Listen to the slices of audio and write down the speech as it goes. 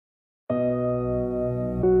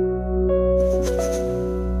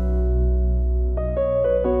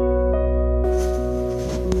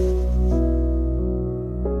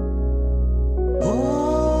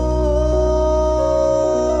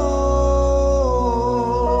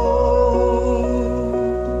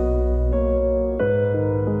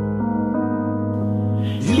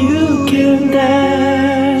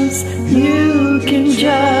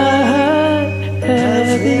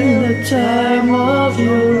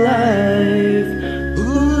life.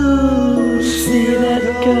 Ooh, see that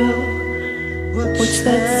girl, watch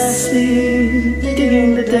that scene,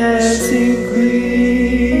 digging the dancing queen.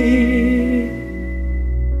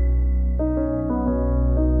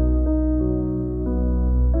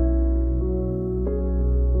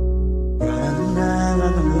 Riding down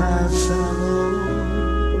on the lights I know,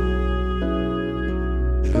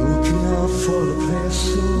 looking out for the place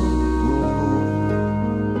to go.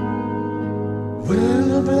 When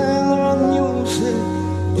the blender of music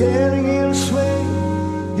getting in the swing,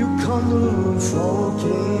 you come to look for a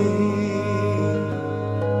king.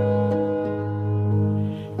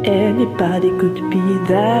 Anybody could be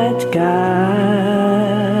that guy.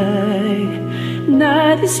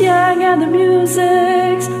 Night is young and the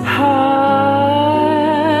music's high.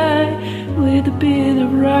 With a bit of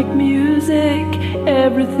rock music,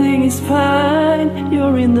 everything is fine.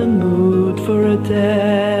 You're in the mood for a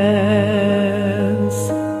dance.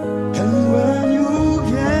 And when you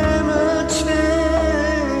get a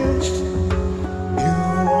chance, you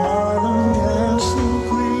are the dancing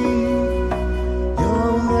queen,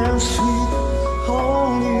 young and sweet,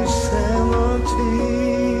 only 17.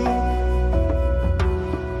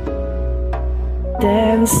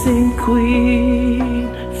 Dancing queen,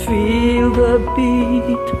 feel the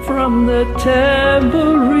beat from the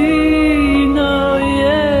tambourine, oh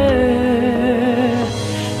yeah.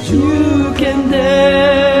 You can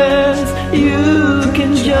dance, you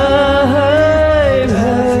can jive,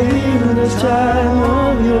 having the time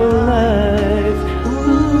of your life.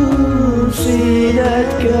 Ooh, see that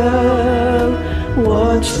girl,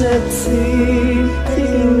 watch that scene,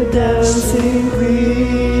 taking the dancing queen.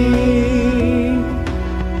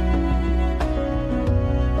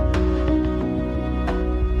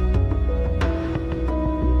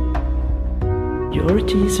 Your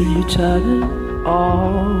teaser you turn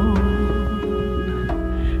on,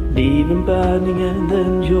 leave them burning and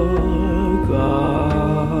then you're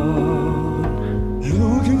gone.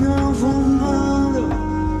 Looking out for another,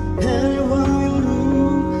 anyone will do,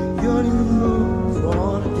 you're in the mood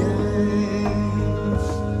for the dance.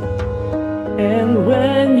 And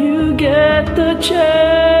when you get the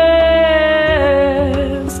chance,